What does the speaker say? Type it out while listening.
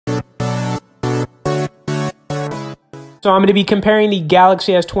So I'm going to be comparing the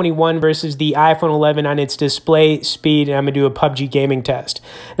Galaxy S21 versus the iPhone 11 on its display speed, and I'm going to do a PUBG gaming test.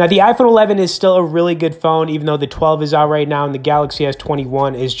 Now, the iPhone 11 is still a really good phone, even though the 12 is out right now, and the Galaxy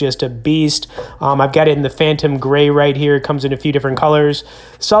S21 is just a beast. I've got it in the Phantom Gray right here. It comes in a few different colors.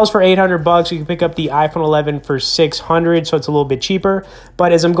 Sells for $800. You can pick up the iPhone 11 for $600, so it's a little bit cheaper.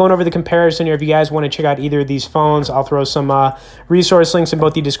 But as I'm going over the comparison here, if you guys want to check out either of these phones, I'll throw some resource links in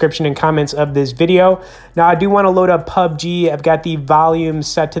both the description and comments of this video. Now, I do want to load up PUBG. I've got the volume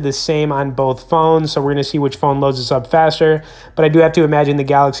set to the same on both phones, so we're going to see which phone loads this up faster. But I do have to imagine the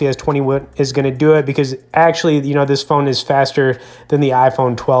Galaxy S21 is going to do it because actually, you know, this phone is faster than the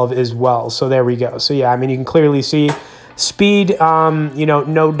iPhone 12 as well. So there we go. So yeah, I mean, you can clearly see speed, you know,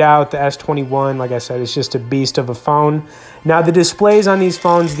 no doubt the S21, like I said, is just a beast of a phone. Now, the displays on these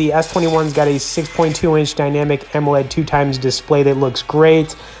phones, the S21's got a 6.2-inch dynamic AMOLED 2x display that looks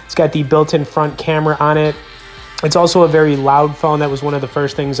great. It's got the built-in front camera on it. It's also a very loud phone. That was one of the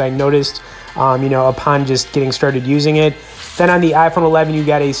first things I noticed, you know, upon just getting started using it. Then on the iPhone 11, you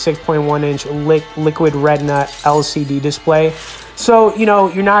got a 6.1-inch liquid retina LCD display. So, you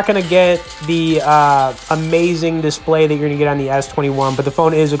know, you're not going to get the amazing display that you're going to get on the S21, but the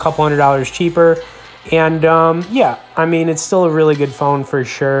phone is a couple $100 cheaper. And, yeah, I mean, it's still a really good phone for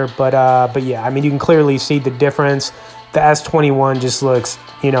sure. But yeah, I mean, you can clearly see the difference. The S21 just looks,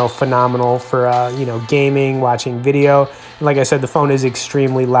 you know, phenomenal for, you know, gaming, watching video. And like I said, the phone is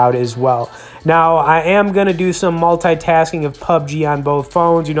extremely loud as well. Now, I am going to do some multitasking of PUBG on both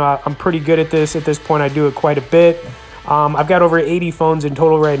phones. You know, I'm pretty good at this. At this point, I do it quite a bit. I've got over 80 phones in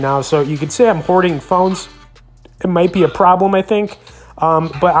total right now. So you could say I'm hoarding phones. It might be a problem, I think.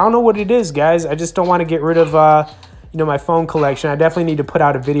 But I don't know what it is, guys. I just don't want to get rid of, you know, my phone collection. I definitely need to put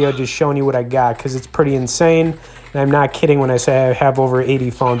out a video just showing you what I got because it's pretty insane. And I'm not kidding when I say I have over 80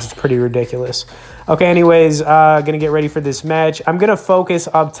 phones. It's pretty ridiculous. Okay, anyways, going to get ready for this match. I'm going to focus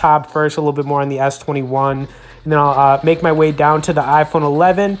up top first a little bit more on the S21. And then I'll make my way down to the iPhone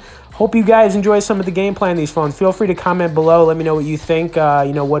 11. Hope you guys enjoy some of the gameplay on these phones. Feel free to comment below. Let me know what you think.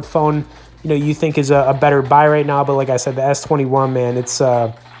 You know, what phone, you know, you think is a better buy right now. But like I said, the S21, man, it's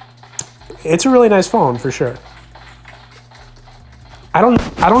a really nice phone for sure. I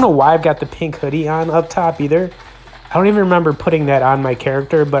don't know why I've got the pink hoodie on up top either. I don't even remember putting that on my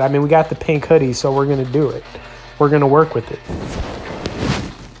character, but I mean, we got the pink hoodie, so we're going to do it. We're going to work with it.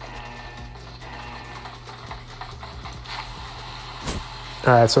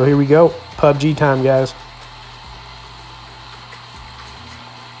 All right, so here we go. PUBG time, guys.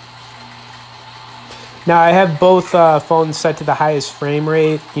 Now, I have both phones set to the highest frame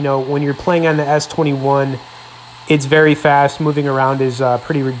rate. You know, when you're playing on the S21, it's very fast. Moving around is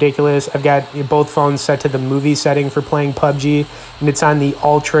pretty ridiculous. I've got both phones set to the movie setting for playing PUBG, and it's on the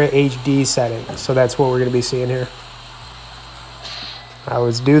Ultra HD setting. So that's what we're going to be seeing here. All right,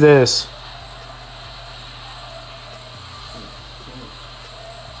 let's do this.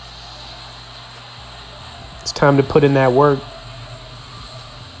 It's time to put in that work.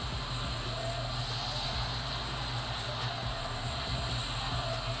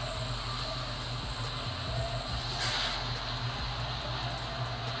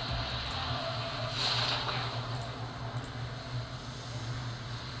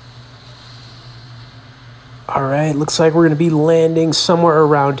 All right, looks like we're going to be landing somewhere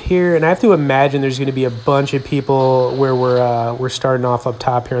around here. And I have to imagine there's going to be a bunch of people where we're starting off up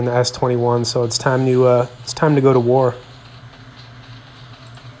top here in the S21. So it's time to go to war.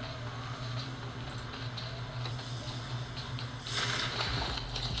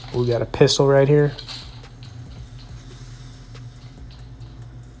 We got a pistol right here.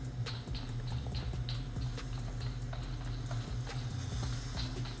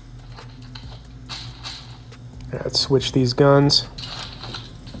 Let's switch these guns.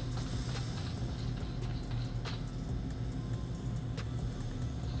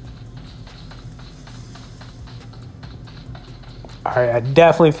 All right, I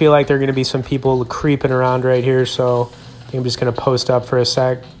definitely feel like there are going to be some people creeping around right here, so I think I'm just going to post up for a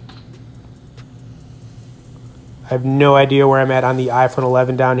sec. I have no idea where I'm at on the iPhone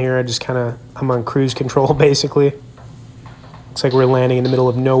 11 down here. I'm on cruise control, basically. Looks like we're landing in the middle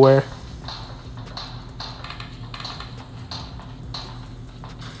of nowhere.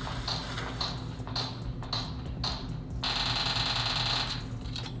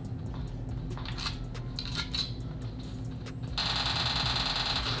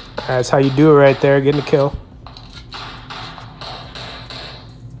 That's how you do it right there, getting a kill.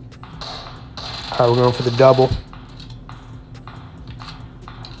 All right, we're going for the double.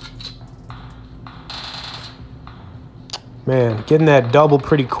 Man, getting that double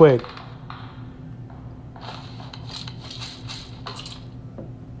pretty quick.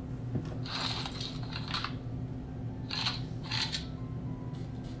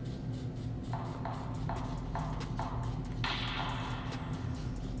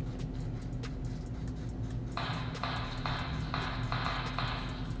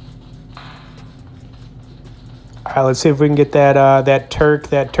 All right, let's see if we can get that that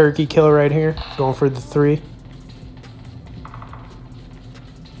turkey killer right here. Going for the 3.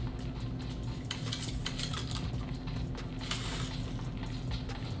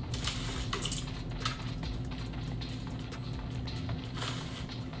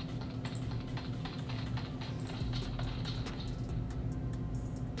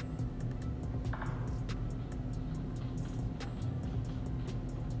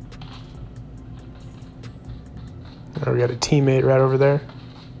 Oh, we got a teammate right over there.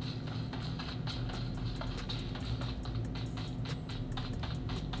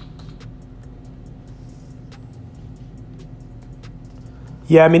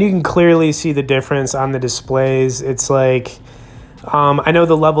 Yeah, I mean, you can clearly see the difference on the displays. It's like, I know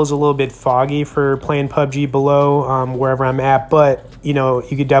the level's a little bit foggy for playing PUBG below wherever I'm at, but, you know,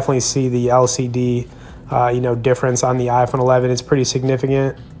 you could definitely see the LCD, you know, difference on the iPhone 11. It's pretty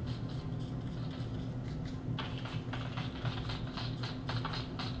significant.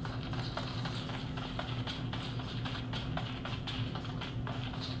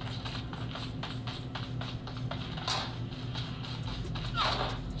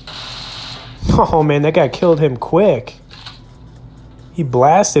 Oh, man, that guy killed him quick. He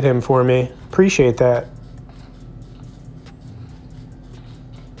blasted him for me. Appreciate that.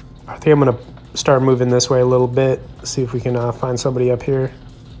 I think I'm going to start moving this way a little bit. See if we can find somebody up here.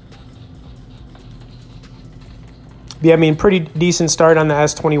 Yeah, I mean, pretty decent start on the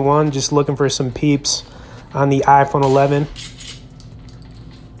S21. Just looking for some peeps on the iPhone 11.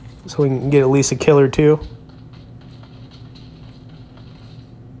 So we can get at least a kill or 2.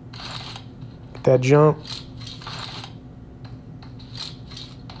 Get that jump.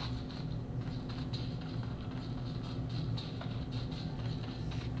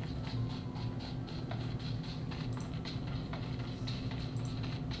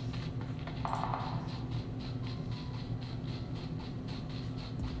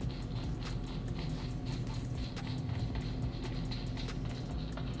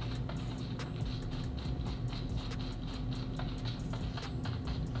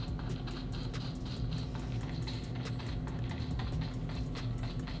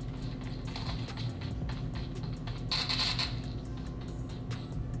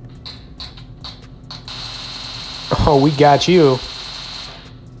 Oh, we got you.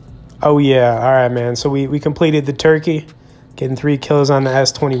 Oh, yeah. All right, man. So we completed the turkey, getting 3 kills on the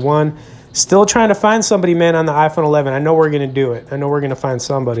S21. Still trying to find somebody, man, on the iPhone 11. I know we're going to do it. I know we're going to find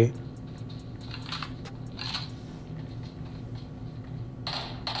somebody.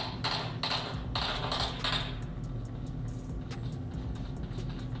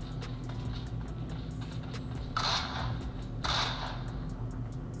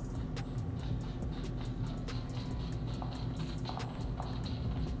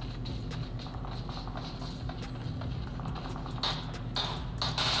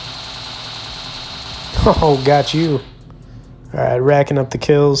 Oh, got you. All right, racking up the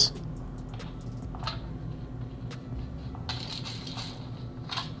kills.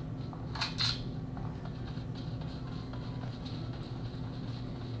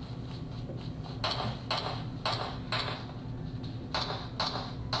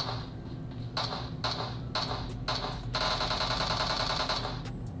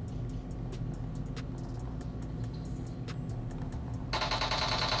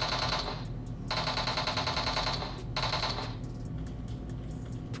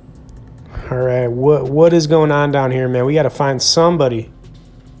 All right, what is going on down here, man? We got to find somebody.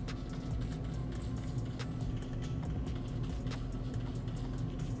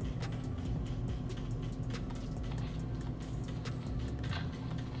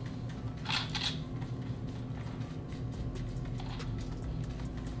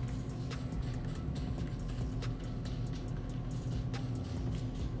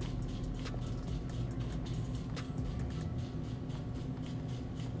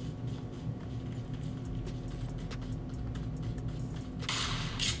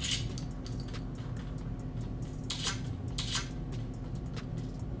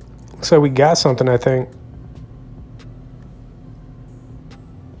 So we got something, I think.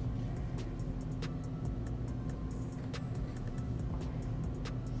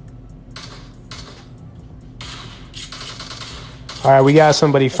 All right, we got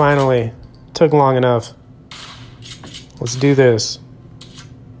somebody finally. Took long enough. Let's do this.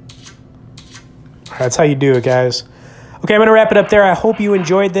 All right, that's how you do it, guys. Okay, I'm going to wrap it up there. I hope you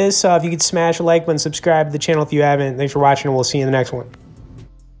enjoyed this. If you could smash a like button, subscribe to the channel if you haven't. Thanks for watching, and we'll see you in the next one.